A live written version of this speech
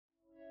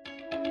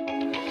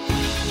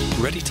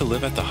Ready to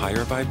live at the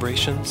higher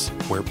vibrations,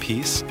 where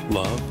peace,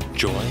 love,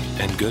 joy,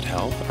 and good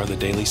health are the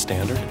daily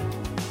standard?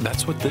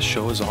 That's what this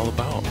show is all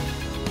about.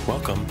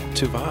 Welcome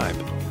to Vibe.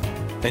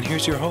 And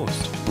here's your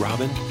host,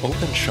 Robin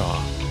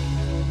Openshaw.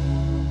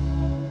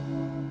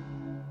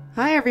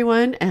 Hi,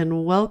 everyone,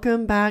 and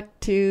welcome back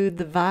to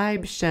The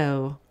Vibe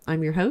Show.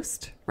 I'm your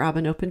host,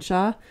 Robin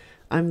Openshaw.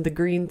 I'm the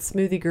Green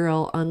Smoothie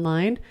Girl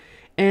online.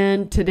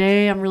 And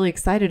today I'm really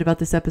excited about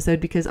this episode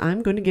because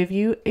I'm going to give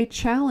you a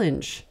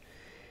challenge.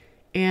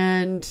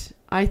 And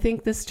I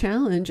think this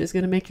challenge is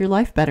going to make your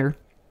life better.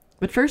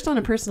 But first, on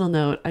a personal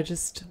note, I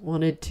just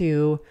wanted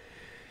to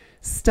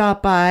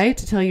stop by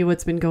to tell you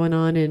what's been going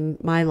on in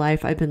my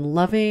life. I've been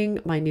loving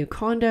my new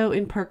condo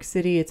in Park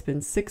City. It's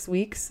been 6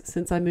 weeks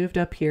since I moved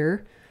up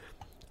here.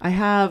 I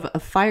have a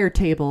fire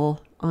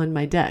table on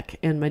my deck,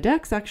 and my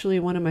deck's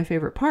actually one of my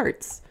favorite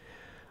parts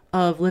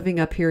of living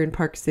up here in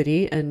Park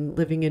City and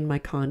living in my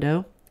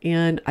condo.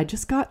 And I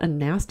just got a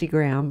nasty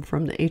gram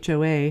from the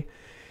HOA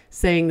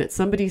saying that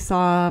somebody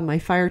saw my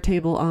fire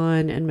table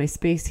on and my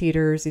space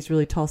heaters, these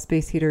really tall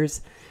space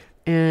heaters,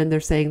 and they're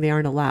saying they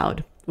aren't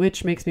allowed,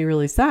 which makes me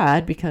really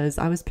sad because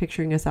I was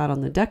picturing us out on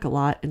the deck a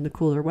lot in the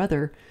cooler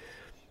weather.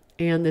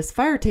 And this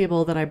fire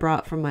table that I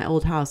brought from my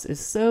old house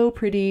is so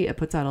pretty. It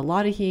puts out a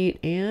lot of heat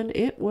and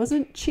it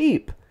wasn't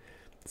cheap.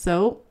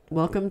 So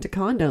welcome to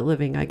condo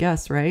living, I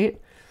guess, right?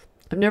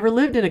 I've never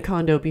lived in a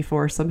condo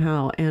before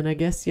somehow, and I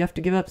guess you have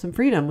to give up some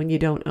freedom when you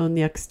don't own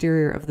the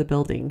exterior of the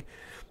building.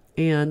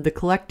 And the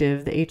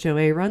collective, the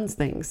HOA, runs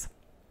things.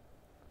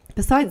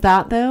 Besides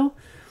that, though,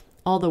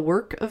 all the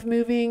work of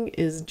moving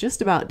is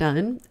just about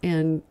done.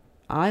 And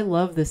I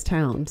love this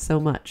town so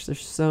much.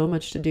 There's so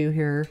much to do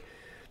here.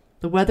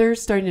 The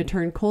weather's starting to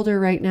turn colder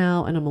right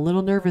now, and I'm a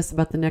little nervous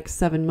about the next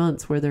 7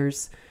 months where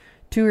there's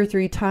 2 or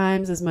 3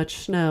 times as much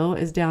snow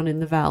as down in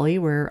the valley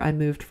where I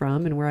moved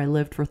from and where I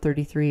lived for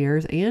 33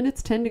 years. And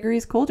it's 10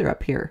 degrees colder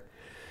up here.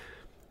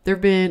 There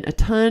have been a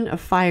ton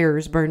of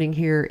fires burning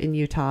here in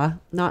Utah,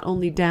 not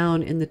only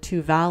down in the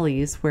 2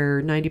 valleys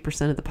where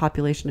 90% of the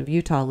population of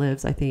Utah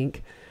lives, I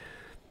think.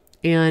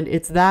 And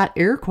it's that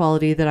air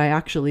quality that I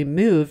actually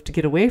moved to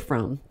get away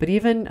from. But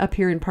even up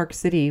here in Park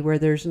City, where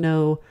there's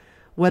no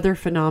weather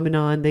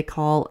phenomenon they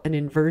call an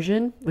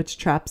inversion, which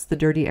traps the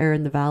dirty air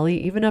in the valley,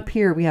 even up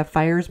here we have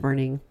fires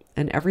burning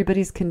and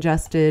everybody's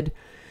congested.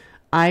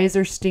 Eyes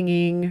are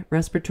stinging,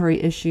 respiratory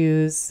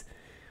issues.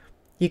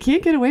 You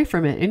can't get away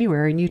from it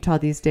anywhere in Utah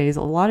these days.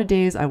 A lot of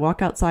days I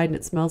walk outside and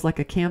it smells like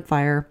a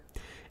campfire.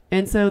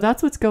 And so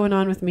that's what's going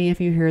on with me if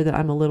you hear that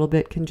I'm a little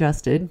bit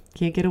congested.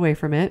 Can't get away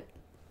from it.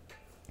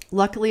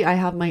 Luckily, I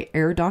have my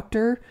air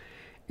doctor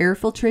air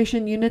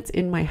filtration units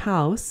in my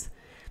house.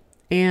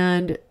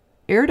 And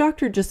Air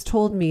Doctor just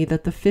told me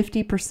that the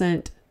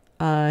 50%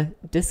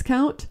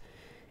 discount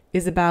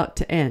is about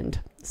to end.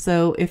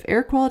 So if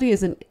air quality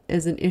is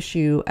an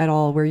issue at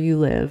all where you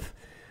live,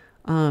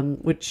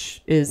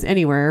 which is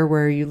anywhere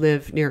where you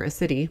live near a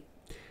city.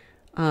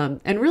 And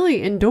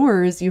really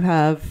indoors you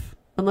have,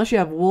 unless you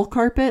have wool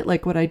carpet,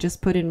 like what I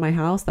just put in my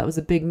house, that was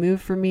a big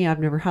move for me. I've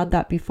never had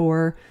that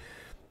before.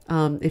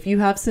 If you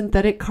have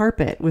synthetic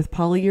carpet with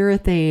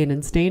polyurethane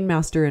and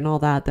Stainmaster and all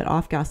that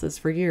off-gasses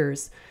for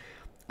years,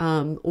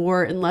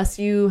 or unless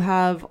you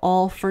have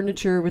all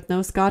furniture with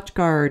no Scotch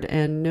guard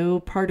and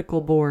no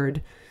particle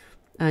board,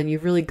 and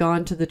you've really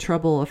gone to the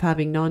trouble of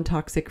having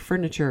non-toxic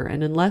furniture,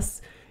 and unless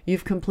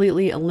you've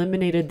completely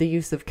eliminated the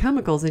use of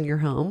chemicals in your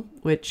home,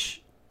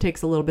 which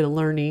takes a little bit of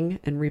learning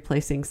and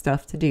replacing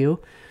stuff to do,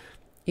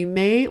 you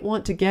may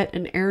want to get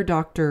an Air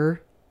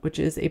Doctor, which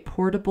is a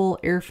portable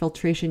air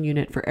filtration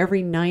unit for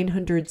every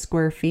 900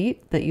 square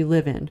feet that you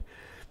live in.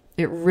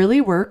 It really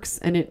works,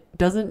 and it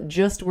doesn't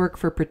just work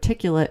for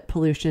particulate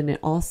pollution. It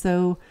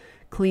also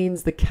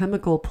cleans the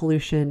chemical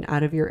pollution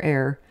out of your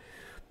air.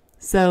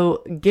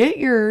 So get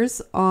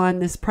yours on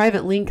this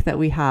private link that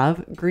we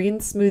have,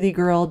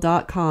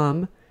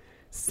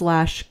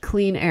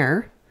 greensmoothiegirl.com/clean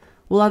air.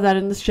 We'll have that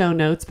in the show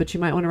notes, but you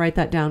might want to write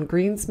that down,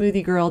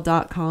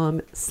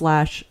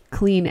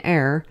 greensmoothiegirl.com/clean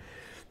air,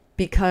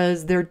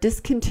 because they're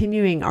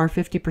discontinuing our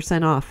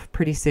 50% off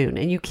pretty soon.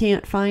 And you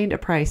can't find a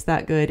price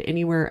that good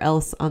anywhere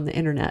else on the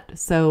internet.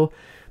 So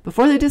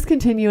before they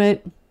discontinue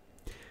it,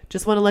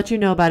 just want to let you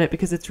know about it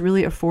because it's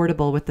really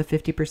affordable with the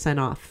 50%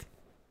 off.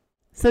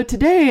 So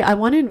today I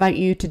want to invite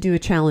you to do a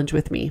challenge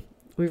with me.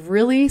 We've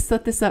really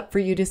set this up for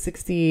you to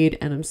succeed,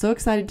 and I'm so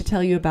excited to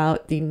tell you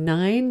about the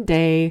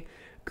 9-day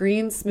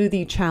Green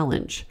Smoothie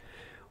Challenge.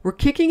 We're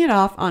kicking it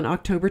off on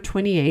October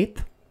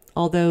 28th,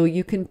 although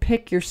you can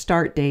pick your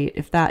start date.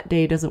 If that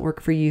day doesn't work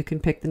for you, you can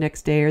pick the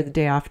next day or the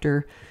day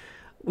after.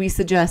 We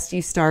suggest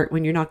you start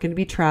when you're not going to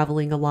be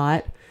traveling a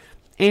lot.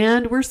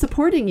 And we're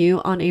supporting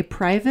you on a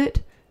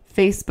private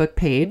Facebook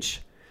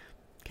page.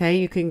 Okay,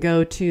 you can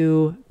go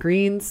to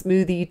Green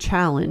Smoothie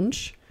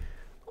Challenge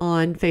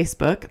on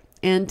Facebook.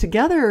 And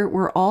together,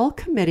 we're all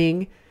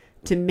committing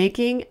to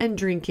making and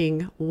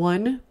drinking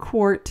 1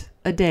 quart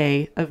a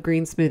day of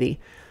green smoothie.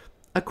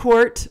 A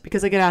quart,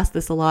 because I get asked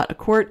this a lot, a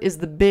quart is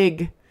the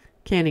big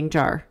canning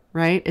jar,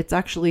 right? It's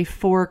actually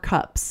 4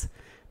 cups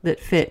that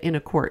fit in a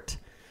quart.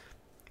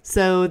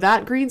 So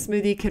that green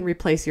smoothie can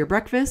replace your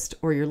breakfast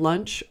or your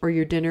lunch or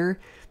your dinner.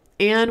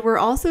 And we're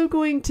also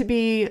going to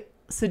be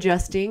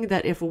suggesting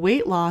that if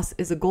weight loss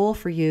is a goal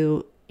for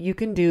you, you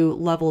can do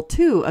level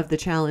 2 of the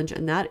challenge,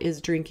 and that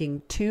is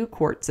drinking 2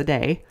 quarts a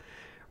day,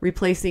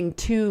 replacing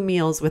 2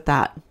 meals with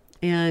that.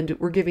 And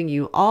we're giving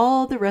you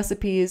all the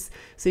recipes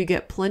so you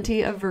get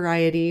plenty of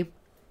variety.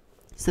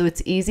 So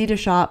it's easy to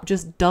shop.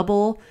 Just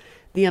double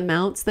the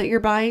amounts that you're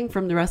buying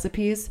from the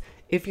recipes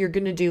if you're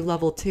going to do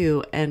level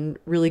 2 and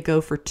really go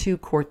for 2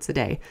 quarts a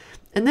day.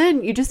 And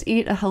then you just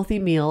eat a healthy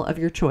meal of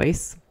your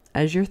choice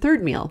as your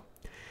third meal.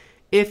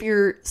 If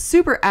you're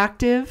super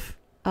active,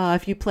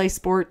 if you play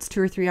sports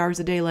 2 or 3 hours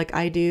a day like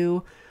I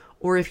do,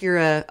 or if you're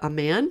a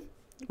man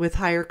with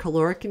higher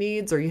caloric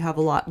needs, or you have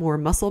a lot more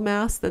muscle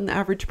mass than the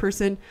average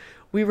person,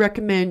 we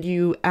recommend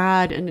you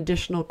add an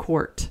additional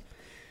quart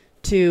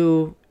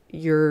to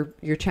your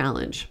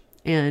challenge,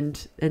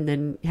 and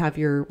then have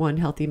your one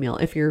healthy meal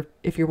if you're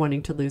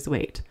wanting to lose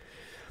weight.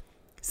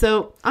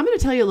 So I'm going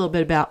to tell you a little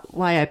bit about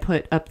why I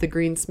put up the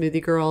Green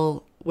Smoothie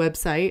Girl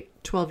website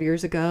 12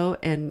 years ago,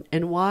 and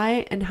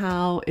why and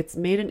how it's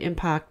made an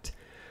impact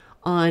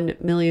on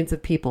millions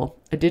of people.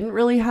 I didn't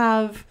really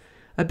have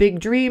a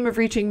big dream of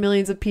reaching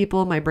millions of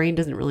people. My brain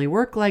doesn't really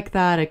work like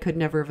that. I could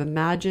never have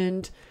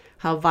imagined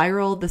how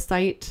viral the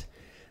site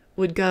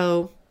would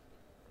go.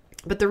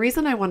 But the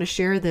reason I want to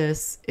share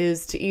this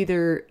is to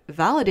either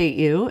validate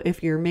you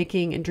if you're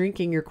making and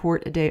drinking your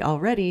quart a day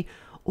already,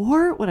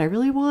 or what I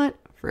really want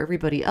for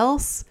everybody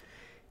else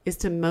is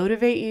to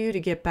motivate you to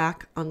get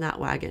back on that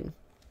wagon.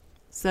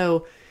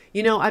 So,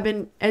 I've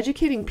been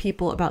educating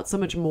people about so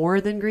much more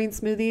than green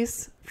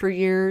smoothies for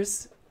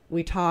years.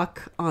 We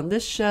talk on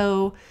this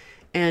show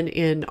and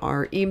in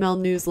our email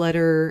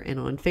newsletter and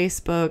on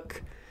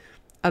Facebook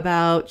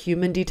about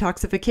human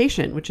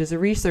detoxification, which is a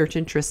research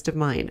interest of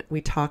mine.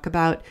 We talk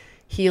about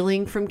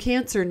healing from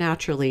cancer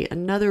naturally,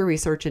 another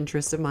research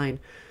interest of mine.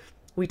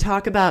 We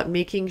talk about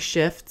making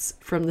shifts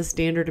from the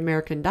standard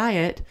American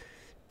diet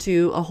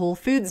to a whole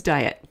foods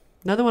diet,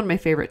 another one of my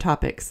favorite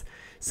topics.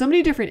 So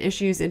many different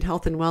issues in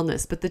health and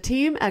wellness, but the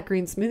team at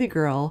Green Smoothie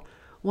Girl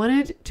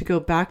wanted to go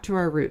back to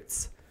our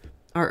roots,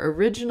 our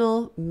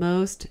original,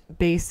 most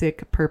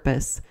basic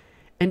purpose,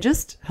 and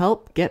just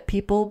help get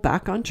people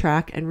back on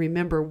track and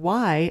remember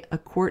why a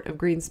quart of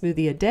green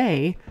smoothie a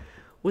day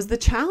was the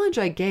challenge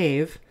I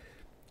gave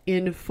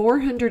in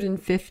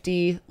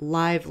 450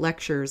 live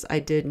lectures I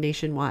did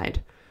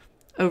nationwide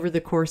over the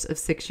course of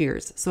 6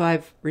 years. So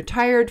I've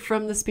retired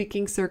from the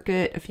speaking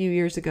circuit a few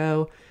years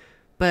ago,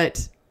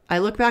 but I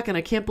look back and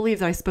I can't believe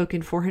that I spoke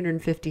in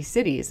 450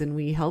 cities, and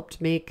we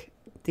helped make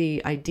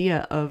the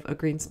idea of a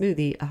green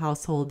smoothie a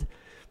household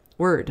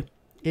word.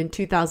 In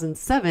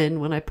 2007,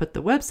 when I put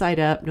the website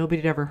up,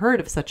 nobody had ever heard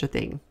of such a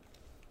thing.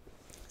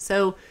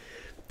 So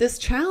this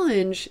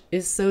challenge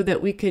is so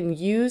that we can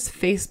use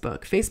Facebook.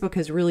 Facebook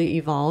has really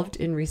evolved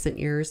in recent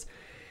years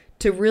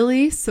to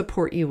really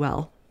support you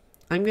well.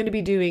 I'm going to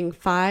be doing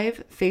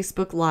 5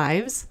 Facebook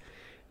Lives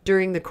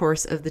during the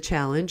course of the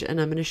challenge, and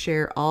I'm going to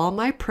share all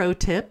my pro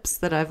tips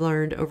that I've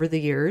learned over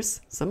the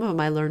years. Some of them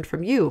I learned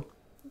from you,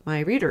 my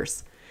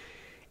readers.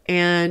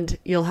 And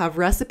you'll have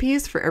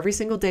recipes for every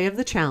single day of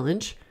the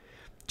challenge.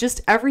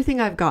 Just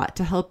everything I've got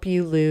to help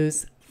you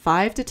lose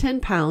 5 to 10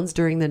 pounds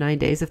during the 9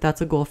 days, if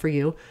that's a goal for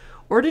you,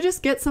 or to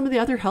just get some of the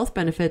other health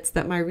benefits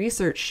that my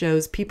research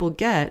shows people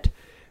get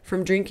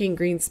from drinking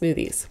green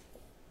smoothies.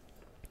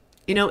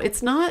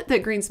 It's not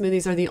that green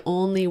smoothies are the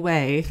only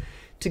way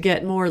to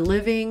get more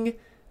living,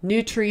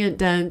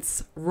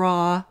 nutrient-dense,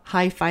 raw,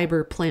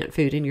 high-fiber plant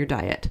food in your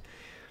diet.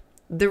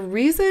 The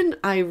reason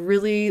I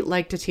really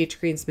like to teach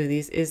green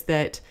smoothies is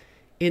that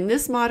in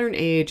this modern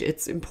age,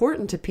 it's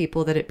important to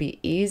people that it be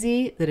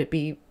easy, that it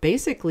be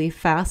basically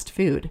fast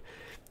food.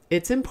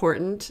 It's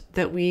important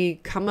that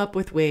we come up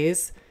with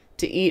ways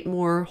to eat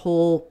more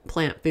whole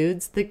plant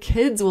foods that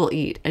kids will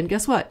eat. And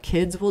guess what?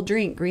 Kids will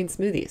drink green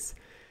smoothies.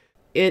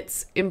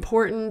 It's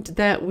important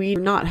that we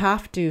not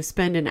have to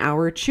spend an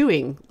hour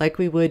chewing like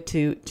we would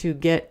to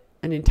get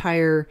an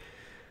entire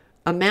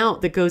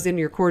amount that goes in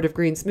your quart of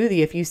green smoothie.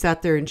 If you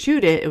sat there and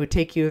chewed it, it would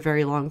take you a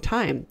very long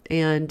time.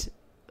 And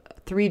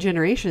 3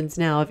 generations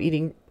now of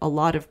eating a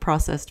lot of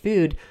processed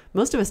food,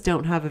 most of us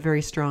don't have a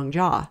very strong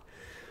jaw.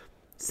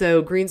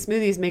 So green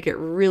smoothies make it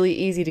really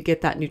easy to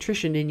get that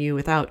nutrition in you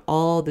without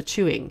all the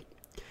chewing.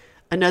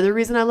 Another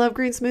reason I love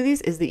green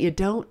smoothies is that you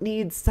don't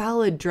need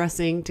salad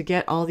dressing to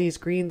get all these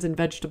greens and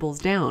vegetables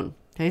down.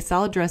 Okay,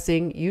 salad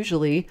dressing,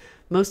 usually,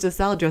 most of the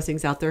salad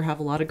dressings out there have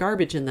a lot of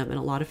garbage in them and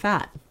a lot of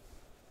fat.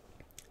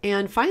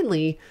 And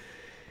finally,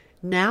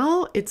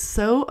 now it's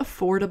so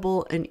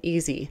affordable and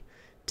easy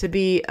to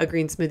be a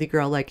green smoothie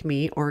girl like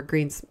me or a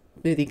green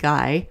smoothie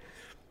guy.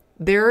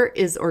 There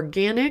is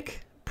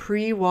organic,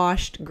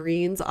 pre-washed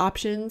greens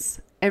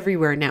options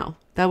everywhere now.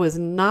 That was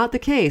not the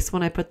case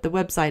when I put the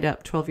website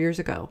up 12 years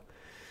ago.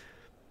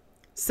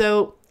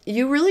 So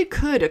you really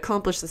could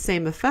accomplish the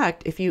same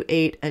effect if you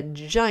ate a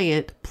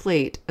giant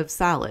plate of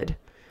salad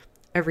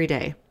every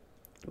day.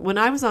 When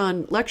I was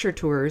on lecture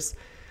tours,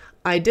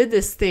 I did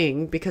this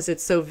thing because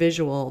it's so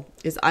visual,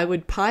 is I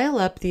would pile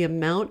up the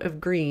amount of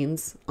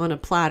greens on a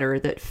platter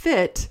that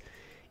fit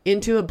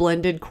into a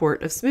blended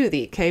quart of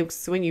smoothie. Okay,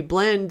 so when you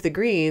blend the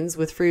greens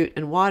with fruit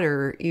and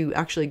water, you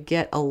actually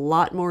get a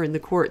lot more in the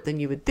quart than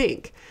you would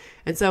think.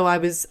 And so I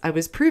was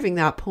proving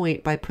that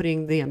point by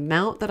putting the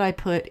amount that I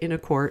put in a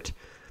quart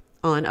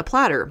on a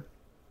platter.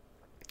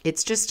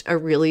 It's just a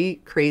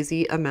really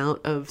crazy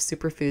amount of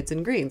superfoods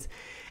and greens.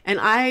 And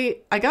I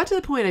got to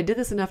the point, I did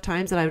this enough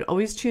times that I would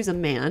always choose a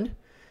man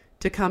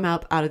to come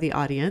up out of the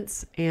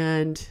audience.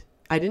 And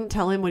I didn't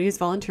tell him what he was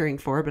volunteering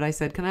for, but I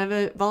said, can I have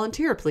a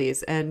volunteer,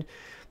 please? And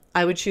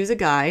I would choose a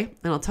guy,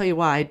 and I'll tell you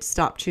why I'd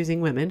stop choosing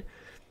women.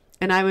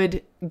 And I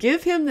would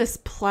give him this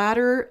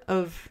platter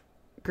of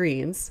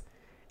greens,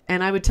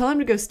 and I would tell him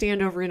to go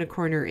stand over in a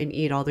corner and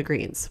eat all the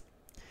greens.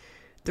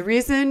 The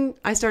reason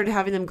I started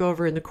having them go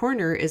over in the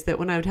corner is that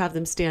when I would have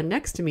them stand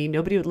next to me,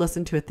 nobody would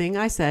listen to a thing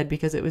I said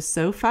because it was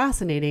so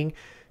fascinating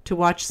to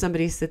watch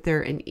somebody sit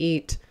there and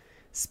eat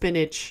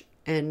spinach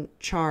and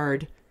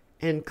chard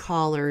and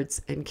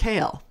collards and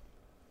kale.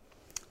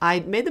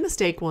 I made the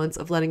mistake once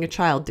of letting a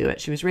child do it.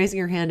 She was raising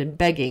her hand and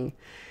begging.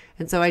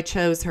 And so I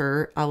chose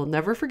her. I will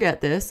never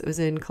forget this. It was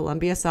in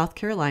Columbia, South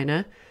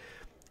Carolina.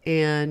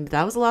 And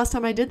that was the last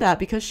time I did that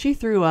because she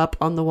threw up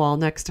on the wall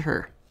next to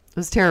her. It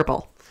was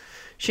terrible.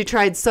 She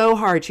tried so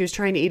hard. She was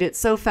trying to eat it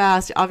so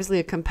fast. Obviously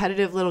a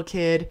competitive little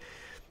kid.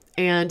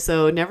 And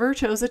so never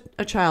chose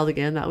a child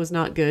again. That was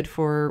not good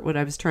for what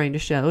I was trying to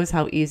show, is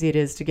how easy it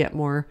is to get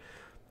more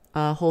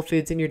whole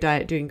foods in your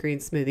diet doing green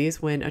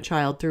smoothies when a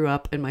child threw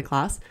up in my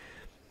class.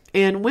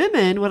 And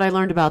women, what I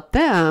learned about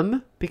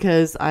them,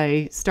 because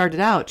I started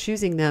out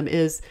choosing them,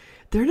 is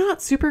they're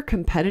not super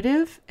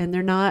competitive and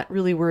they're not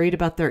really worried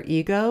about their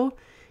ego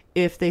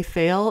if they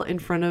fail in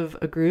front of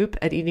a group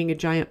at eating a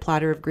giant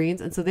platter of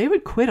greens. And so they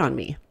would quit on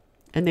me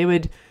and they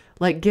would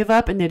like give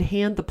up and they'd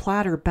hand the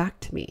platter back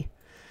to me.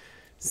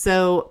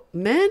 So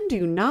men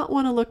do not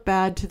want to look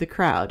bad to the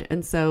crowd.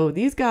 And so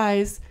these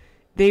guys,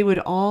 they would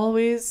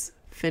always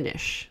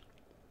finish.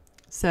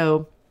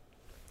 So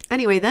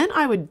anyway, then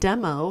I would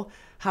demo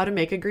how to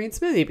make a green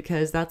smoothie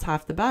because that's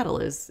half the battle,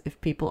 is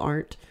if people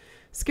aren't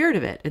scared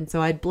of it. And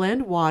so I'd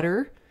blend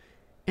water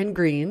and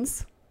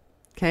greens.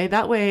 Okay,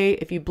 that way,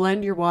 if you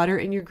blend your water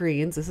and your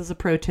greens, this is a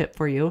pro tip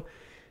for you.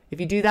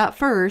 If you do that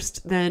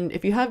first, then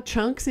if you have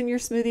chunks in your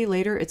smoothie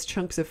later, it's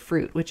chunks of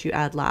fruit, which you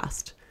add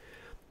last.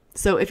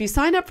 So if you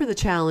sign up for the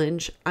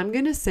challenge, I'm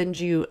going to send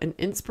you an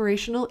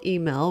inspirational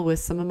email with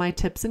some of my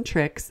tips and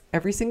tricks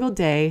every single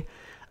day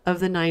of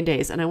the 9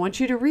 days. And I want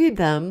you to read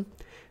them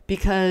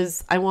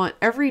because I want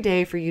every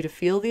day for you to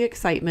feel the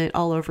excitement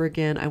all over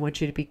again. I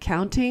want you to be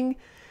counting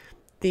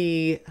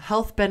the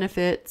health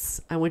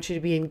benefits. I want you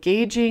to be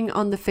engaging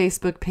on the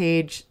Facebook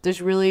page.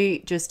 There's really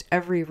just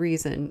every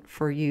reason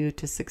for you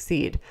to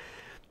succeed.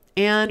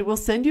 And we'll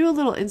send you a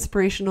little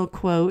inspirational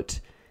quote,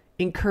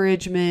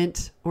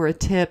 encouragement, or a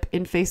tip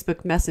in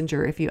Facebook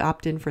Messenger if you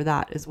opt in for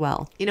that as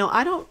well. You know,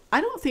 I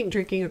don't think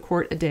drinking a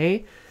quart a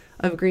day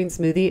of green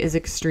smoothie is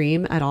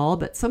extreme at all,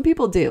 but some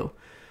people do.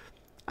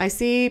 I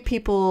see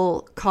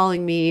people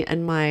calling me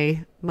and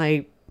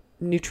my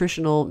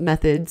nutritional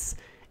methods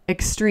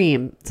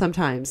extreme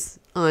sometimes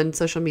on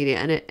social media.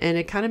 And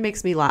it kind of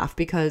makes me laugh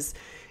because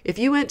if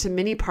you went to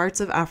many parts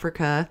of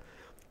Africa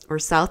or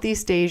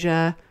Southeast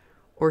Asia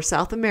or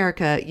South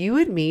America, you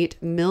would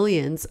meet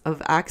millions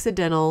of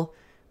accidental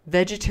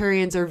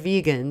vegetarians or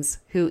vegans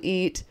who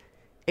eat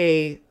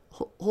a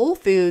whole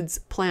foods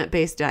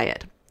plant-based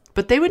diet.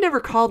 But they would never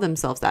call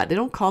themselves that. They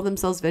don't call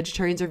themselves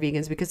vegetarians or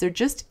vegans because they're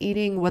just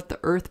eating what the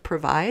earth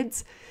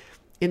provides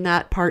in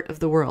that part of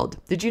the world.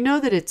 Did you know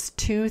that it's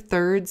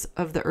 2/3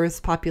 of the earth's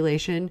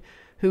population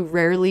who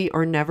rarely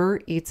or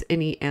never eats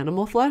any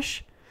animal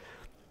flesh?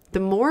 The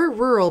more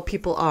rural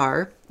people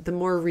are, the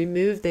more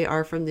removed they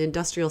are from the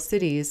industrial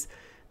cities,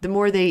 the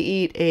more they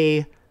eat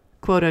a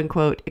quote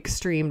unquote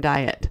extreme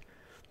diet.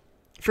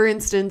 For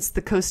instance,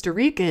 the Costa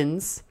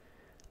Ricans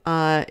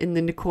in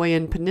the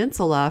Nicoyan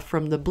Peninsula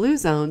from the blue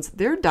zones,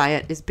 their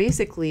diet is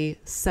basically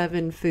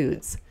 7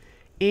 foods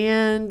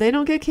and they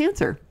don't get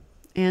cancer.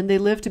 And they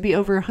live to be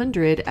over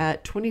 100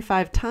 at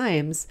 25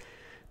 times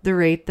the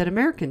rate that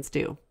Americans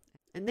do.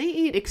 And they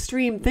eat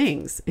extreme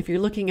things if you're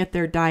looking at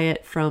their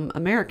diet from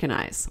American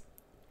eyes,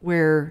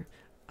 where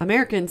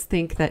Americans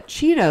think that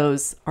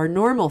Cheetos are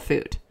normal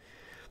food.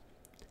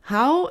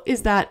 How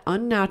is that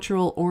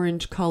unnatural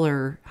orange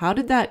color? How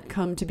did that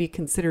come to be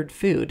considered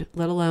food,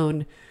 let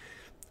alone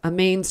a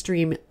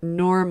mainstream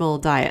normal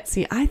diet?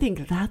 See, I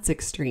think that's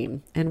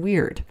extreme and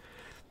weird.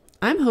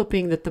 I'm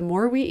hoping that the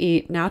more we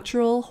eat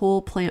natural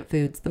whole plant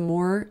foods, the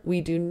more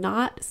we do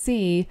not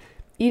see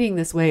eating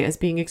this way as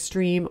being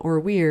extreme or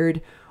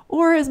weird,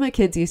 or as my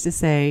kids used to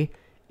say,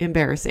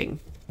 embarrassing.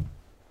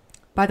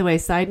 By the way,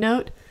 side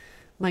note,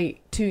 my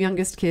 2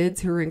 youngest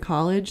kids who are in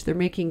college, they're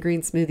making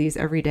green smoothies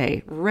every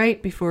day.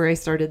 Right before I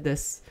started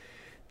this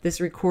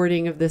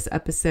recording of this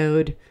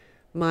episode,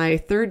 my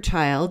 3rd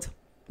child,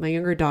 my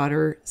younger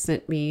daughter,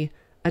 sent me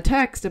a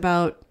text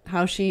about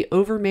how she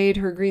overmade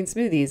her green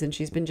smoothies and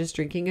she's been just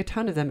drinking a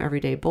ton of them every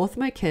day. Both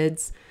my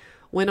kids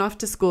went off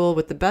to school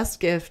with the best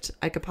gift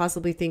I could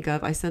possibly think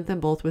of. I sent them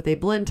both with a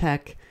blend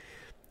tech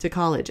to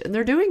college, and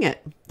they're doing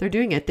it. They're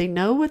doing it. They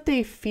know what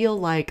they feel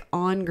like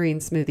on green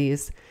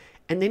smoothies,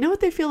 and they know what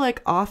they feel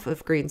like off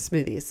of green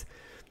smoothies.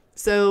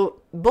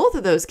 So both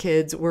of those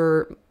kids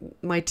were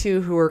my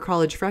two who are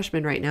college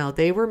freshmen right now.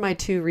 They were my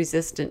two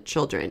resistant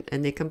children,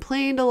 and they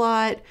complained a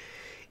lot.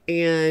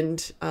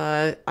 And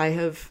I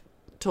have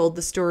told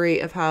the story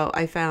of how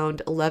I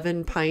found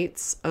 11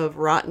 pints of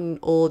rotten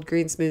old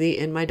green smoothie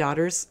in my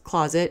daughter's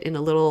closet in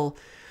a little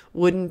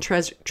wooden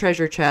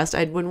treasure chest.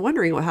 I'd been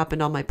wondering what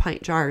happened on my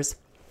pint jars.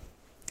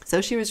 So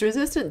she was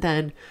resistant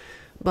then.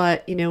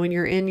 But, you know, when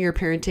you're in your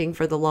parenting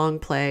for the long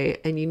play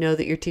and you know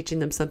that you're teaching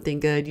them something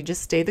good, you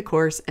just stay the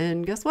course.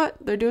 And guess what?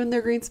 They're doing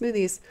their green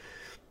smoothies.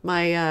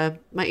 My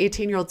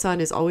 18-year-old son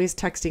is always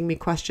texting me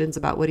questions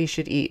about what he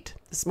should eat.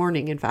 This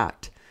morning, in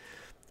fact.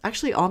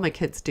 Actually, all my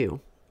kids do.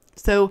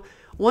 So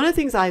one of the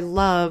things I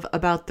love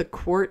about the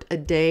quart a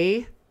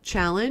day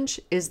challenge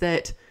is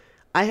that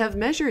I have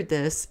measured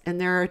this,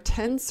 and there are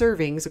 10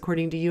 servings,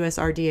 according to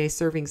USRDA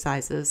serving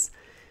sizes,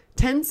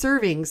 10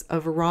 servings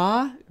of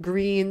raw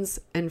greens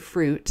and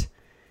fruit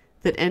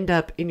that end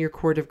up in your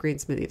quart of green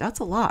smoothie. That's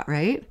a lot,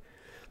 right?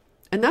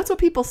 And that's what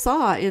people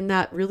saw in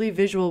that really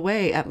visual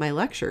way at my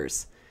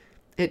lectures.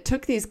 It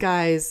took these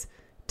guys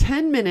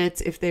 10 minutes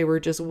if they were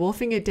just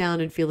wolfing it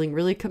down and feeling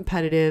really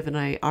competitive, and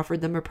I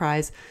offered them a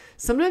prize.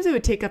 Sometimes it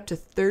would take up to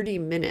 30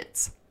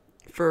 minutes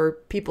for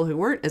people who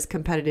weren't as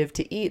competitive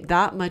to eat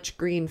that much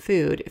green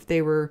food if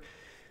they were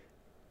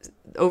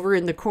over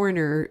in the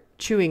corner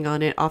chewing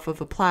on it off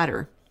of a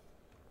platter.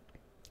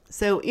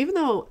 So even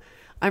though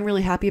I'm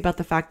really happy about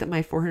the fact that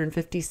my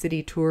 450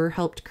 city tour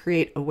helped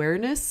create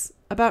awareness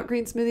about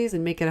green smoothies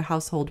and make it a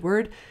household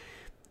word,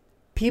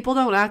 people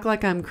don't act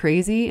like I'm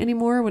crazy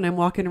anymore when I'm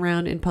walking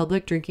around in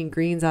public drinking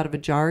greens out of a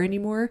jar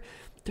anymore.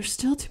 There's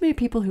still too many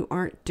people who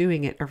aren't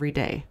doing it every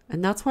day.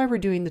 And that's why we're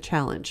doing the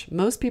challenge.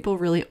 Most people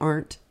really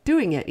aren't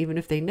doing it, even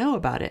if they know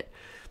about it.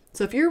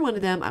 So if you're one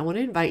of them, I want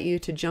to invite you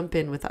to jump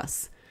in with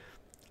us.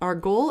 Our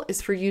goal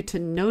is for you to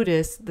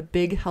notice the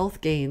big health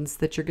gains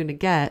that you're going to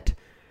get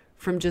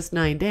from just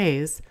 9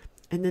 days.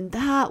 And then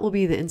that will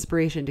be the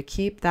inspiration to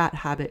keep that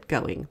habit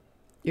going.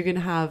 You're going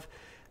to have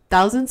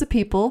thousands of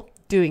people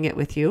doing it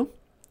with you.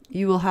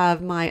 You will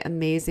have my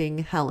amazing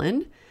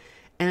Helen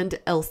and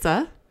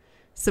Elsa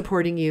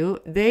supporting you.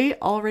 They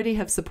already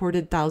have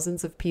supported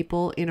thousands of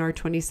people in our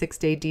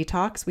 26-day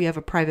detox. We have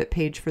a private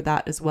page for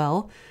that as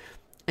well.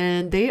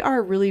 And they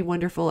are really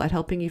wonderful at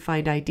helping you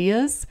find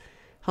ideas,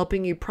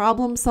 helping you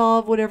problem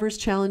solve whatever's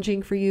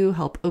challenging for you,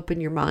 help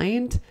open your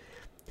mind,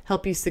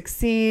 help you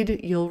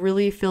succeed. You'll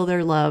really feel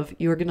their love.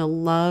 You're going to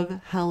love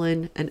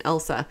Helen and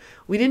Elsa.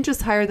 We didn't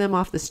just hire them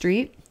off the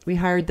street. We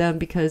hired them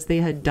because they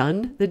had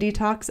done the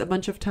detox a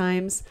bunch of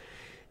times.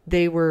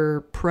 They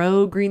were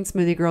pro green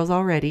smoothie girls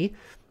already.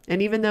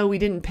 And even though we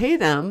didn't pay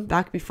them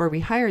back before we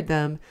hired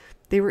them,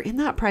 they were in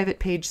that private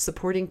page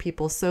supporting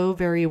people so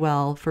very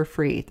well for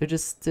free. They're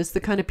just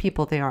the kind of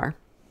people they are.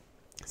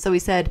 So we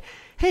said,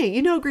 hey,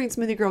 you know Green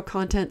Smoothie Girl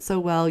content so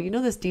well. You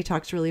know this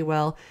detox really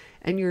well.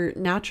 And you're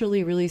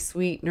naturally really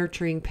sweet,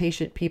 nurturing,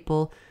 patient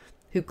people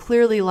who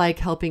clearly like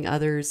helping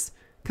others.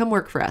 Come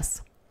work for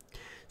us.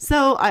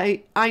 So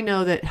I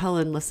know that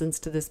Helen listens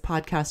to this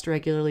podcast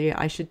regularly.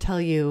 I should tell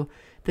you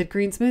that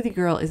Green Smoothie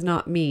Girl is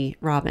not me,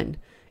 Robin.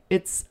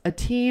 It's a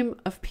team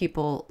of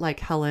people like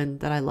Helen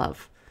that I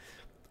love.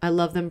 I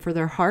love them for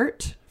their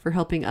heart, for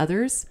helping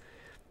others.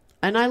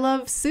 And I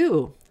love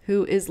Sue,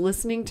 who is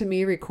listening to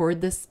me record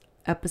this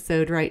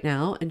episode right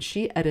now, and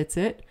she edits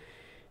it.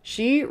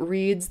 She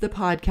reads the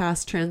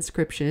podcast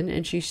transcription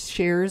and she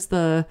shares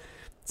the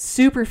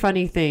super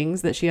funny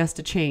things that she has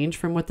to change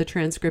from what the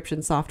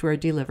transcription software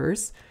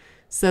delivers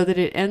so that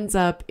it ends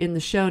up in the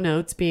show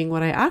notes being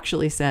what I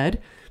actually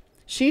said.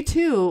 She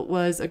too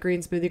was a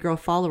Green Smoothie Girl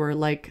follower,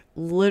 like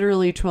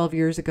literally 12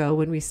 years ago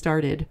when we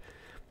started.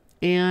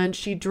 And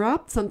she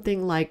dropped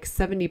something like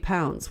 70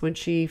 pounds when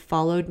she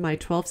followed my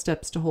 12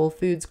 Steps to Whole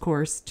Foods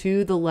course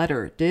to the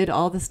letter, did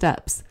all the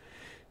steps.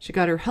 She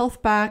got her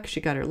health back.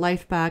 She got her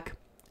life back.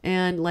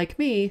 And like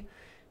me,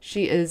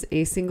 she is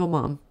a single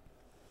mom.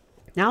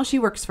 Now she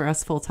works for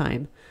us full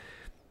time.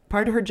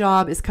 Part of her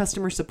job is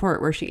customer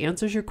support, where she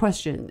answers your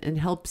question and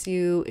helps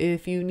you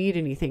if you need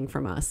anything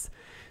from us.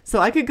 So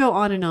I could go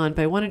on and on,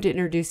 but I wanted to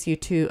introduce you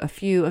to a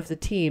few of the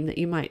team that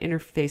you might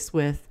interface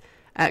with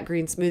at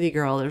Green Smoothie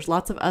Girl. There's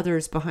lots of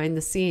others behind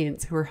the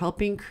scenes who are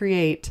helping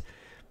create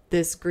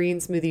this Green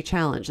Smoothie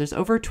Challenge. There's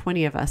over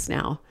 20 of us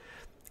now,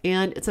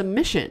 and it's a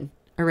mission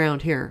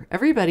around here.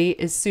 Everybody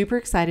is super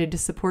excited to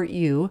support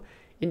you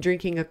in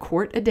drinking a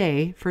quart a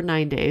day for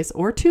 9 days,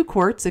 or 2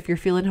 quarts if you're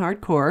feeling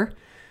hardcore,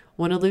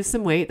 want to lose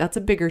some weight. That's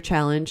a bigger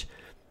challenge.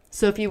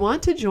 So if you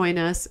want to join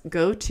us,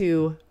 go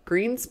to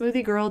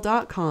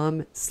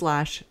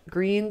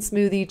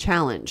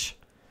greensmoothiegirl.com/greensmoothie-challenge.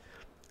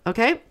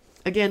 Okay?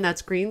 Again,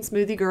 that's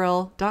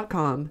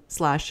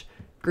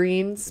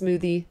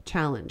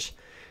greensmoothiegirl.com/greensmoothie-challenge.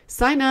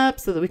 sign up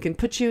so that we can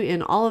put you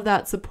in all of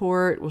that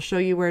support. We'll show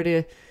you where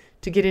to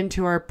get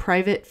into our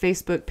private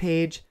Facebook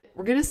page.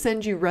 We're going to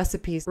send you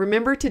recipes.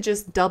 Remember to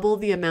just double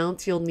the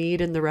amounts you'll need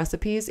in the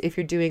recipes if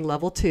you're doing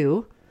level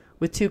 2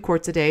 with 2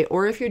 quarts a day,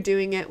 or if you're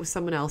doing it with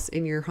someone else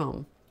in your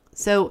home.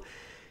 So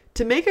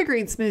to make a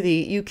green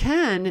smoothie, you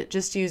can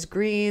just use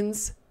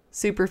greens,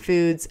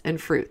 superfoods,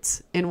 and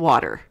fruits in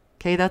water.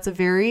 Okay, that's a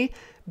very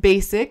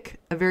basic,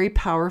 a very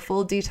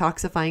powerful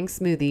detoxifying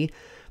smoothie.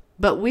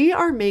 But we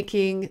are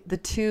making the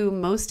 2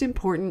 most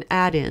important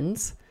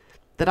add-ins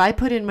that I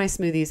put in my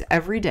smoothies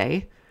every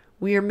day.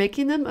 We are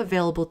making them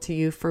available to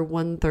you for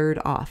 1/3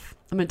 off.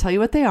 I'm going to tell you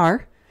what they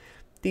are.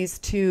 These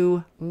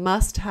 2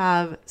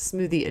 must-have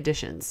smoothie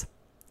additions.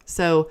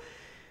 So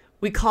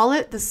we call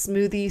it the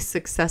Smoothie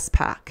Success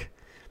Pack.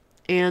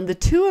 And the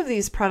 2 of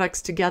these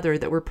products together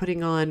that we're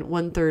putting on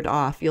 1/3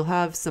 off, you'll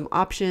have some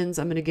options.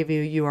 I'm going to give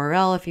you a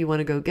URL if you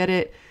want to go get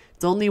it.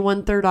 It's only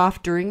 1/3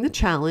 off during the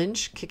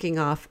challenge, kicking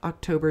off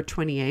October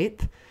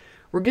 28th.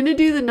 We're going to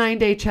do the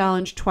 9-day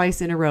challenge twice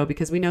in a row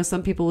because we know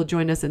some people will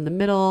join us in the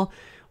middle.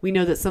 We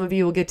know that some of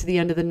you will get to the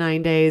end of the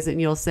 9 days and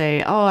you'll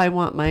say, oh, I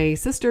want my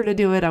sister to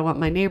do it. I want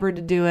my neighbor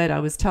to do it. I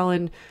was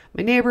telling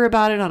my neighbor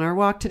about it on our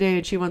walk today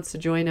and she wants to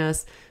join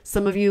us.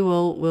 Some of you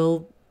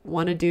will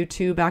want to do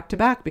 2 back to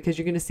back because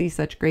you're going to see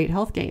such great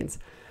health gains.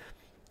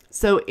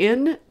 So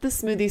in the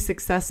Smoothie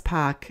Success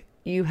Pack,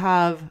 you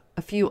have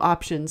a few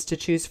options to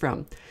choose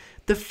from.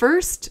 The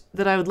first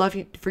that I would love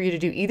for you to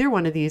do either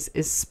one of these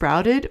is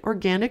sprouted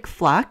organic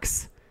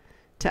flax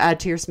to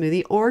add to your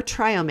smoothie, or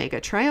Triomega.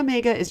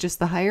 Triomega is just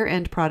the higher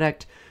end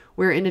product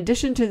where in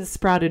addition to the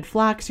sprouted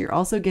flax, you're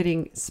also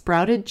getting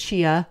sprouted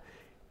chia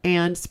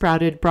and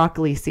sprouted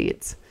broccoli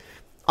seeds.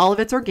 All of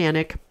it's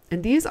organic,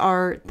 and these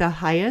are the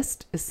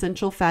highest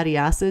essential fatty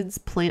acids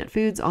plant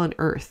foods on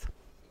earth.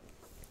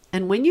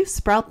 And when you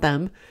sprout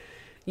them,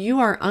 you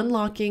are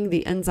unlocking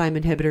the enzyme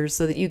inhibitors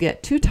so that you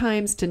get 2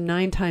 times to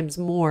 9 times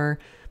more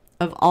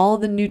of all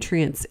the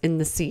nutrients in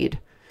the seed.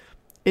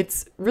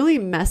 It's really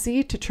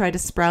messy to try to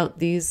sprout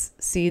these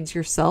seeds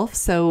yourself,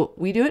 so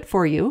we do it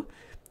for you.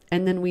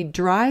 And then we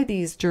dry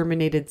these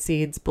germinated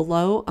seeds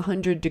below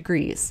 100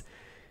 degrees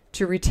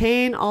to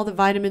retain all the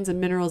vitamins and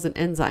minerals and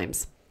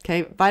enzymes.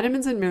 Okay,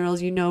 vitamins and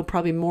minerals, you know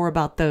probably more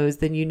about those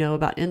than you know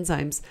about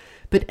enzymes.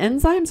 But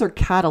enzymes are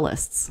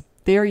catalysts.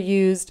 They are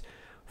used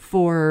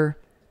for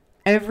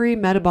every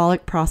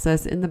metabolic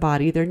process in the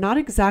body. They're not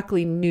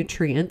exactly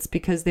nutrients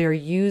because they are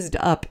used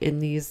up in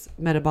these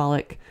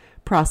metabolic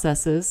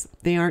processes.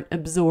 They aren't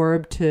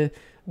absorbed to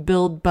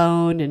build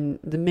bone and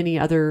the many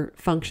other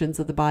functions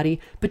of the body,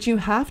 but you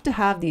have to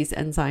have these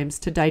enzymes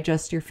to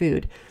digest your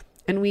food.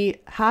 And we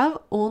have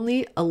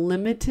only a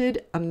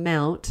limited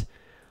amount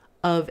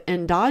of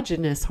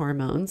endogenous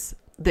hormones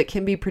that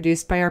can be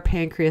produced by our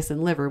pancreas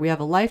and liver. We have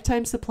a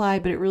lifetime supply,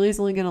 but it really is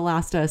only going to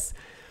last us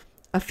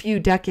a few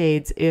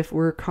decades if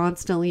we're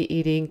constantly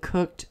eating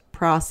cooked,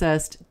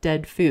 processed,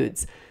 dead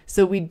foods.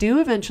 So we do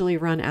eventually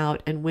run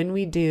out, and when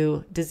we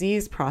do,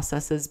 disease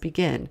processes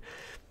begin.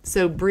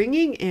 So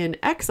bringing in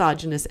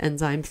exogenous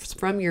enzymes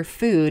from your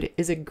food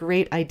is a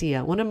great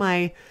idea. One of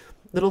my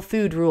little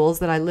food rules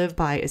that I live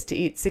by is to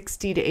eat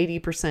 60 to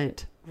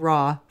 80%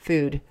 raw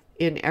food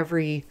in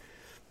every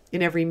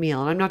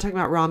meal. And I'm not talking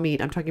about raw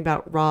meat. I'm talking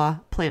about raw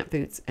plant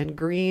foods, and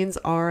greens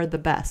are the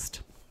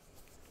best.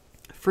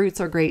 Fruits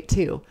are great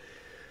too.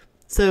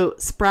 So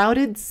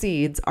sprouted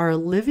seeds are a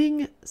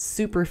living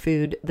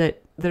superfood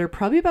that are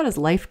probably about as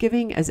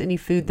life-giving as any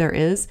food there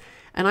is.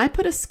 And I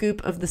put a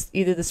scoop of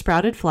either the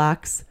sprouted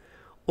flax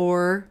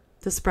or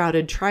the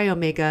sprouted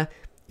Triomega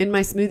in my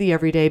smoothie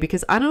every day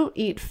because I don't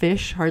eat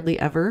fish hardly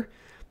ever.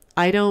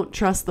 I don't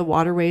trust the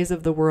waterways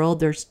of the world.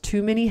 There's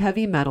too many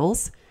heavy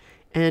metals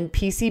and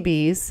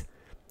PCBs,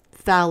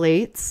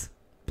 phthalates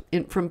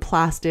from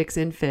plastics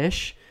in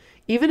fish.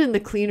 Even in the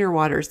cleaner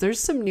waters, there's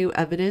some new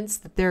evidence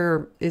that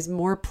there is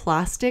more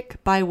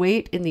plastic by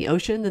weight in the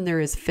ocean than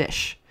there is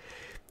fish.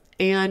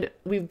 And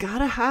we've got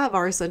to have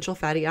our essential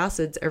fatty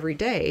acids every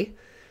day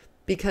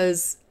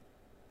because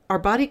our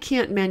body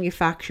can't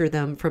manufacture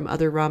them from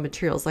other raw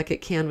materials like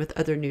it can with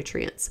other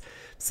nutrients.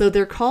 So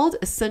they're called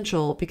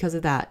essential because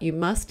of that. You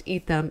must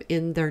eat them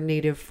in their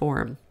native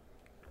form.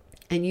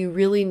 And you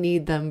really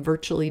need them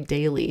virtually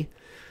daily.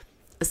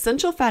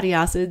 Essential fatty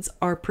acids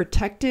are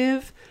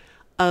protective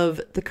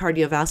of the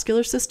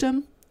cardiovascular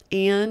system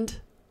and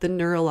the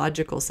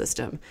neurological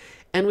system.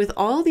 And with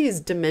all these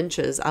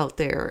dementias out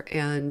there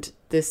and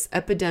this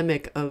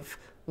epidemic of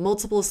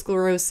multiple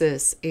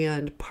sclerosis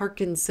and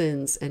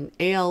Parkinson's and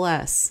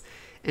ALS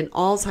and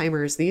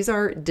Alzheimer's, these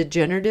are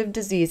degenerative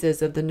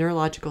diseases of the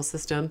neurological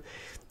system.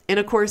 And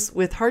of course,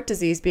 with heart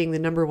disease being the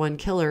 #1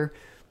 killer,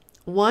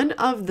 one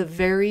of the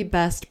very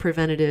best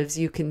preventatives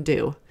you can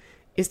do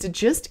is to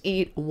just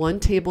eat 1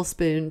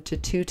 tablespoon to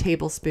 2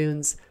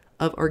 tablespoons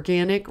of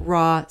organic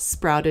raw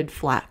sprouted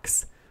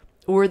flax,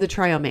 or the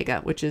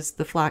Triomega, which is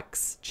the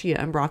flax, chia,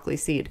 and broccoli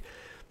seed.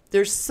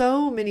 There's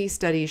so many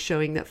studies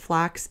showing that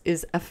flax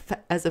is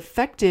as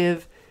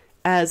effective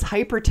as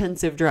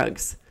hypertensive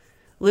drugs.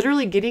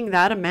 Literally getting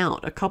that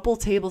amount, a couple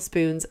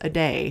tablespoons a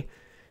day,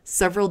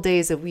 several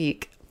days a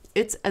week,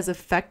 it's as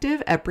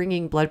effective at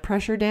bringing blood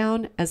pressure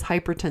down as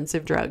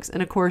hypertensive drugs.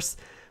 And of course,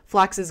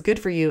 flax is good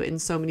for you in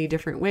so many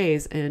different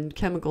ways, and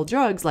chemical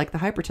drugs like the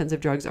hypertensive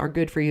drugs are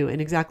good for you in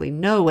exactly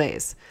no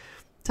ways.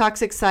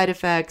 Toxic side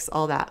effects,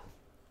 all that.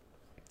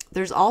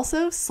 There's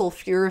also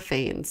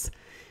sulforaphanes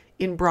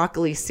in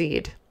broccoli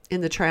seed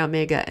in the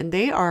triomega, and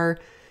they are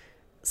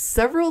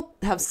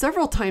have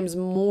several times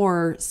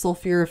more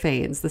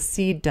sulforaphanes, the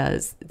seed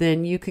does,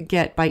 than you could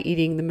get by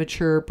eating the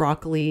mature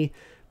broccoli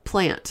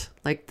plant,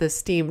 like the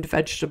steamed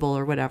vegetable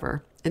or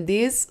whatever. And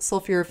these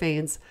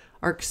sulforaphanes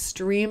are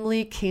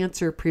extremely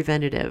cancer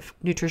preventative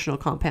nutritional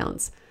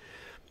compounds.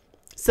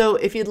 So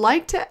if you'd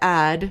like to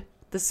add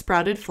the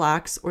sprouted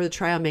flax or the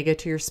triomega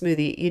to your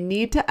smoothie, you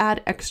need to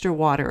add extra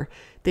water.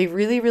 They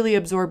really, really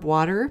absorb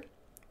water,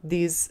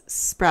 these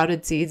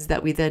sprouted seeds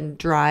that we then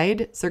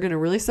dried. So they're going to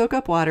really soak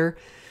up water.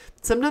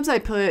 Sometimes I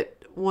put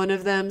one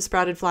of them,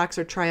 sprouted flax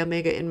or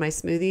triomega, in my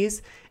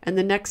smoothies, and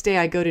the next day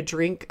I go to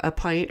drink a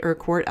pint or a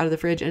quart out of the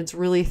fridge and it's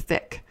really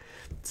thick.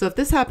 So if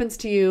this happens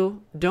to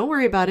you, don't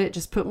worry about it.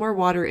 Just put more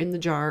water in the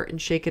jar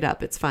and shake it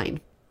up. It's fine.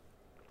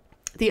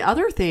 The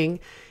other thing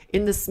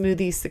in the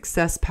Smoothie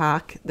Success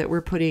Pack that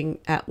we're putting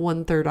at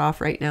 1/3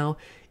 off right now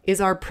is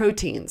our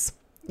proteins.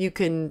 You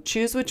can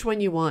choose which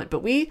one you want,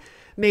 but we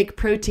make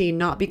protein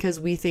not because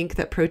we think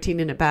that protein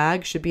in a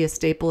bag should be a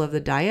staple of the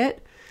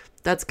diet.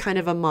 That's kind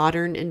of a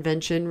modern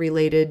invention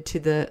related to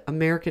the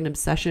American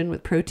obsession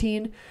with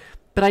protein.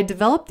 But I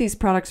developed these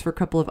products for a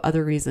couple of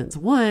other reasons.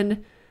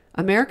 One,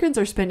 Americans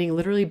are spending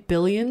literally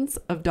billions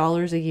of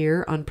dollars a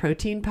year on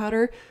protein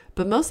powder,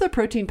 but most of the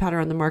protein powder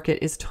on the market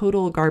is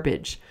total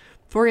garbage.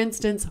 For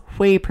instance,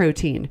 whey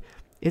protein.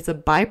 It's a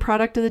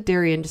byproduct of the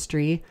dairy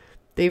industry.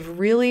 They've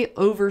really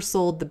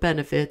oversold the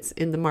benefits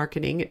in the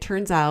marketing. It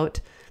turns out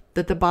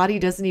that the body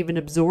doesn't even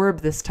absorb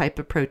this type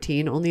of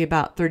protein, only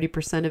about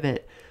 30% of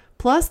it.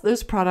 Plus,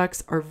 those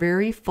products are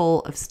very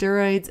full of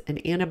steroids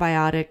and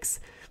antibiotics,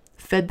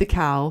 fed the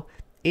cow,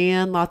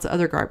 and lots of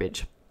other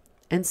garbage.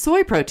 And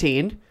soy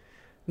protein,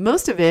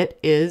 most of it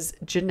is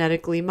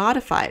genetically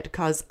modified,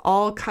 cause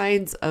all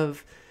kinds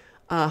of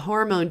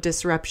hormone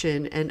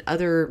disruption and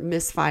other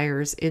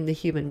misfires in the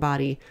human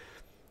body.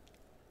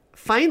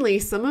 Finally,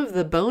 some of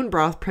the bone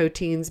broth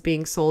proteins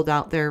being sold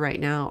out there right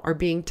now are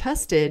being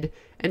tested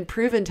and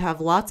proven to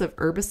have lots of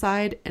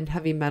herbicide and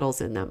heavy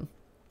metals in them.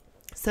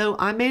 So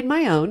I made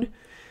my own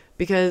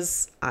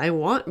because I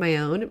want my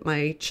own.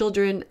 My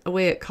children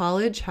away at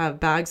college have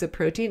bags of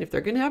protein. If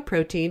they're going to have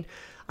protein,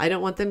 I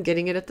don't want them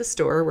getting it at the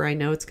store where I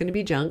know it's going to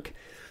be junk.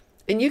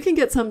 And you can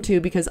get some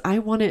too because I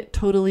want it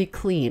totally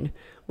clean.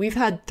 We've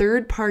had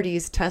third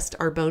parties test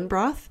our bone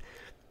broth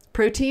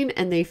protein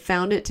and they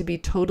found it to be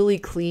totally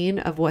clean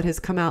of what has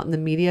come out in the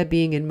media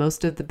being in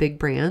most of the big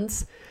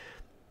brands.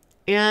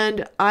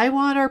 And I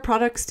want our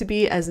products to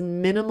be as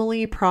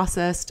minimally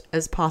processed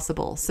as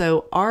possible.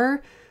 So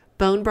our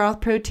bone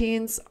broth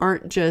proteins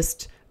aren't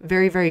just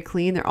very, very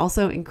clean. They're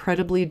also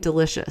incredibly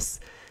delicious.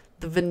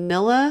 The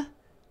vanilla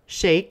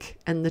shake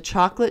and the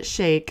chocolate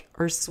shake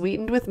are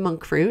sweetened with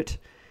monk fruit.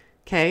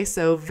 Okay,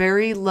 so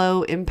very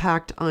low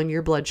impact on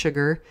your blood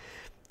sugar.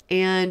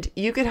 And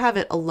you could have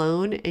it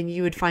alone and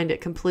you would find it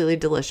completely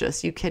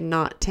delicious. You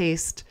cannot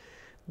taste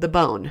the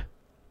bone.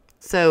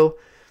 So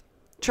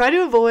try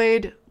to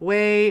avoid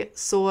whey,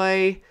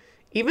 soy,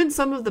 even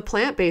some of the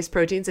plant-based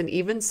proteins and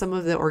even some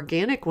of the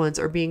organic ones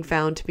are being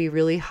found to be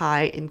really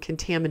high in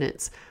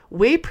contaminants.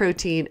 Whey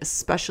protein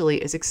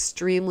especially is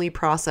extremely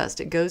processed.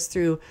 It goes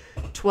through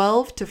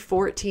 12 to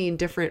 14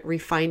 different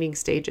refining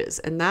stages.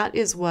 And that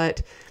is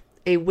what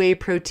a whey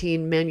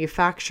protein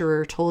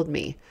manufacturer told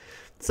me.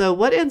 So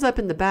what ends up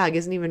in the bag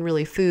isn't even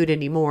really food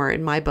anymore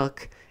in my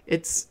book.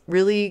 It's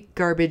really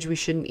garbage we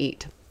shouldn't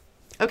eat.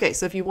 Okay,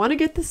 so if you want to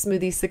get the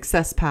Smoothie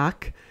Success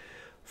Pack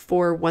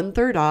for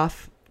 1/3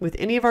 off with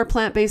any of our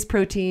plant-based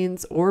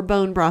proteins or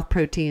bone broth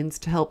proteins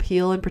to help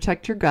heal and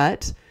protect your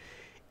gut,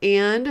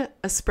 and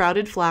a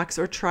sprouted flax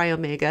or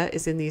triomega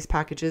is in these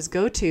packages,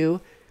 go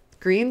to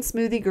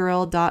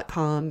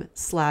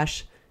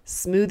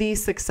greensmoothiegirl.com/smoothie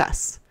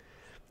success.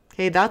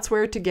 Okay, that's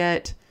where to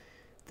get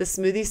the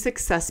Smoothie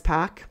Success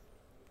Pack.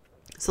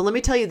 So let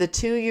me tell you the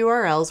 2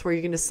 URLs where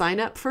you're going to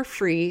sign up for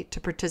free to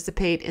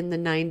participate in the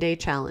 9-day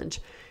challenge.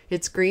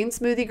 It's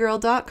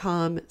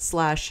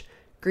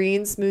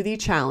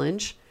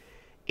greensmoothiegirl.com/greensmoothie-challenge.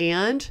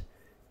 And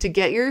to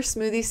get your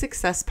Smoothie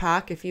Success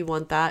Pack, if you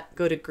want that,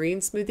 go to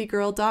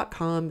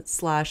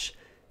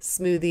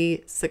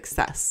greensmoothiegirl.com/smoothie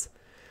success.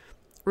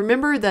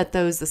 Remember that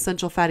those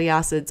essential fatty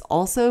acids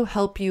also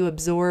help you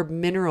absorb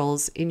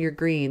minerals in your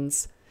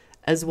greens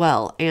as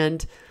well.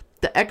 And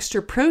the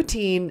extra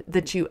protein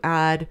that you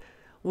add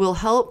will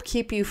help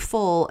keep you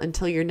full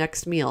until your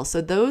next meal.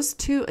 So those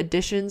 2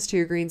 additions to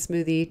your green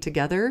smoothie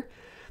together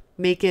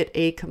make it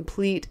a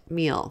complete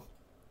meal.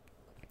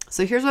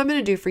 So here's what I'm going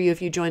to do for you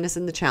if you join us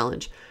in the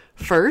challenge.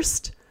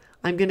 First,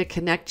 I'm going to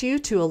connect you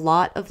to a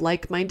lot of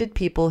like-minded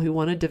people who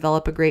want to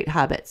develop a great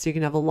habit. So you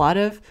can have a lot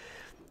of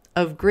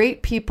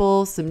great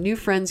people, some new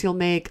friends you'll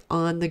make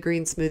on the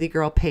Green Smoothie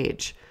Girl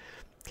page.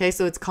 Okay,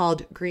 so it's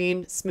called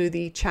Green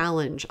Smoothie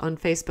Challenge on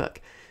Facebook.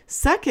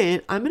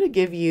 Second, I'm going to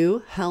give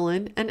you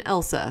Helen and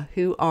Elsa,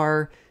 who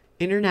are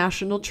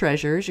international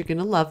treasures. You're going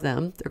to love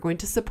them. They're going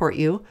to support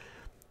you.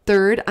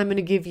 Third, I'm going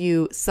to give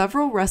you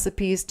several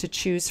recipes to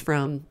choose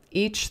from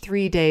each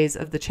 3 days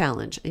of the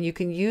challenge, and you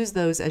can use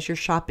those as your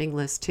shopping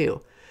list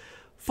too.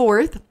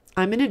 Fourth,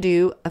 I'm going to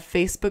do a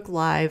Facebook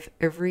Live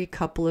every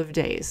couple of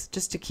days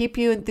just to keep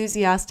you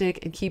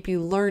enthusiastic and keep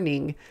you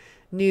learning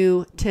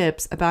new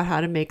tips about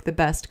how to make the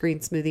best green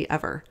smoothie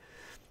ever.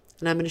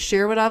 And I'm going to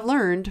share what I've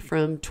learned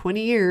from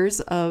 20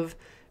 years of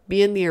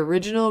being the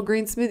original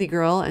green smoothie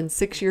girl and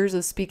 6 years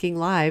of speaking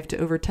live to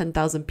over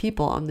 10,000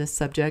 people on this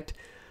subject.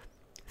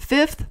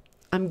 Fifth,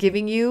 I'm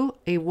giving you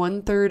a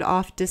 1/3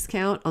 off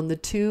discount on the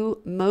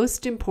 2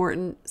 most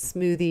important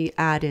smoothie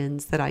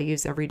add-ins that I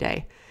use every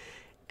day.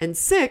 And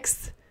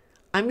sixth,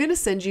 I'm going to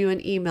send you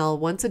an email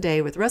once a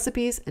day with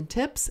recipes and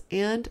tips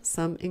and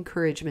some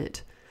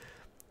encouragement.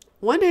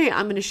 One day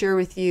I'm going to share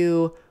with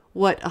you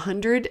what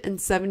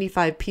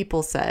 175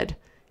 people said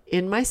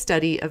in my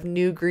study of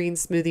new green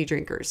smoothie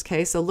drinkers.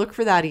 Okay, so look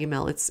for that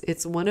email.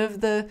 It's one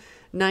of the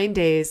 9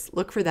 days.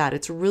 Look for that.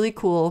 It's really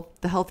cool.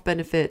 The health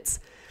benefits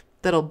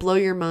that'll blow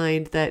your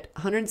mind that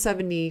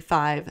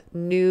 175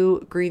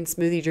 new green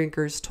smoothie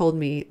drinkers told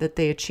me that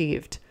they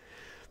achieved.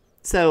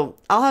 So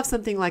I'll have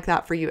something like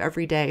that for you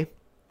every day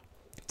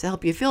to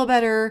help you feel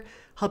better,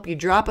 help you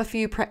drop a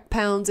few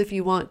pounds if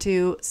you want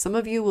to. Some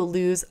of you will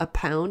lose a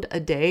pound a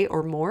day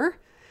or more.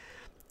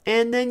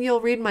 And then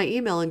you'll read my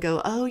email and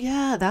go, oh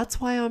yeah, that's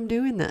why I'm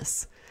doing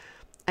this.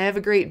 I have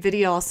a great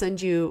video I'll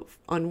send you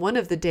on one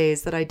of the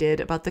days that I did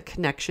about the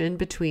connection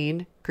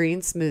between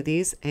green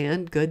smoothies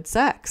and good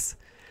sex.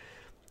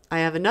 I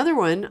have another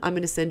one I'm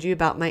going to send you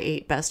about my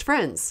 8 best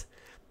friends.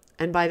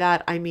 And by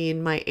that, I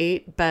mean my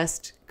 8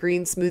 best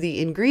green smoothie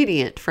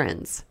ingredient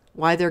friends.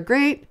 Why they're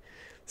great.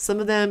 Some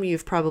of them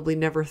you've probably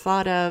never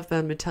thought of, but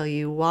I'm going to tell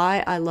you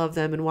why I love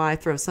them and why I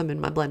throw some in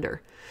my blender.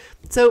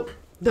 So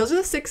those are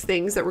the 6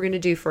 things that we're going to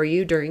do for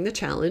you during the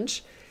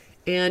challenge.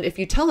 And if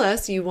you tell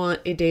us you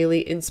want a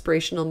daily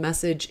inspirational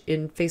message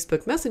in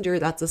Facebook Messenger,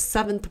 that's a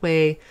 7th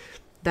way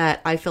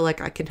that I feel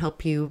like I can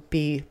help you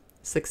be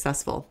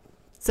successful.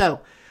 So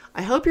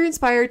I hope you're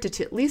inspired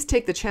to at least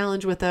take the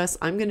challenge with us.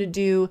 I'm going to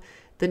do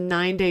the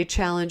 9-day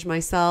challenge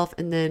myself.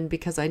 And then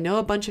because I know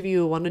a bunch of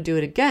you want to do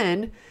it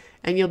again,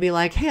 and you'll be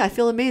like, hey, I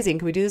feel amazing.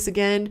 Can we do this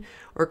again?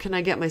 Or can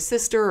I get my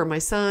sister or my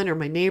son or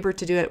my neighbor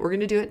to do it? We're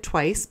going to do it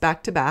twice,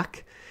 back to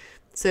back.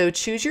 So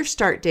choose your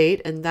start date,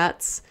 and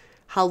that's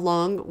how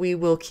long we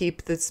will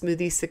keep the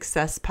Smoothie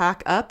Success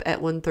Pack up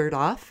at 1/3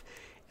 off.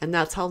 And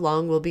that's how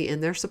long we'll be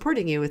in there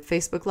supporting you with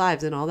Facebook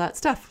Lives and all that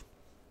stuff.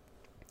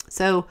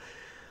 So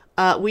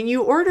when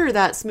you order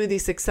that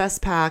Smoothie Success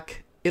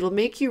Pack, it'll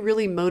make you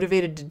really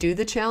motivated to do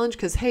the challenge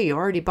because, hey, you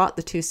already bought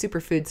the 2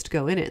 superfoods to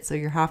go in it, so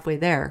you're halfway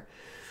there.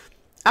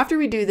 After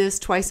we do this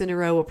twice in a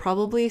row, we'll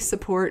probably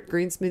support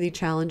green smoothie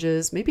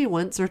challenges maybe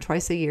once or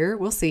twice a year.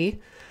 We'll see.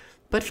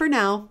 But for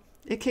now,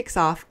 it kicks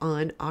off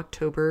on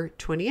October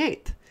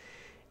 28th.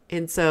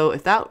 And so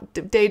if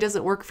that day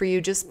doesn't work for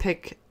you, just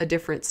pick a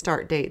different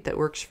start date that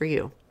works for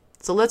you.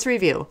 So let's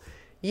review.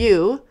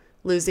 You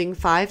losing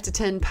 5 to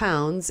 10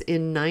 pounds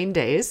in 9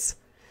 days.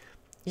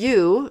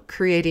 You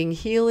creating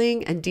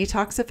healing and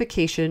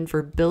detoxification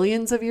for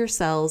billions of your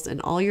cells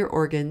and all your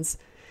organs.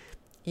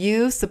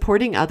 You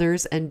supporting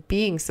others and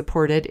being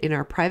supported in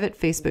our private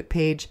Facebook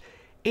page.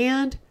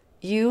 And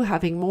you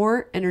having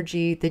more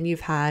energy than you've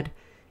had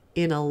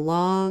in a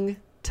long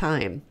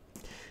time.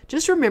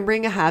 Just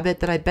remembering a habit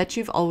that I bet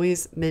you've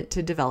always meant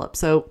to develop.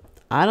 So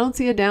I don't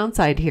see a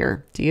downside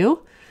here. Do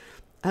you?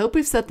 I hope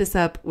we've set this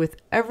up with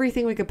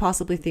everything we could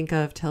possibly think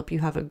of to help you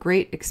have a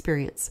great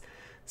experience.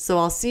 So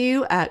I'll see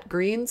you at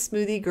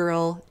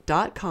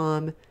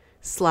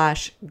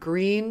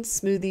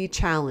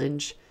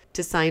greensmoothiegirl.com/greensmoothiechallenge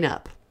to sign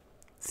up.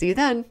 See you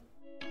then.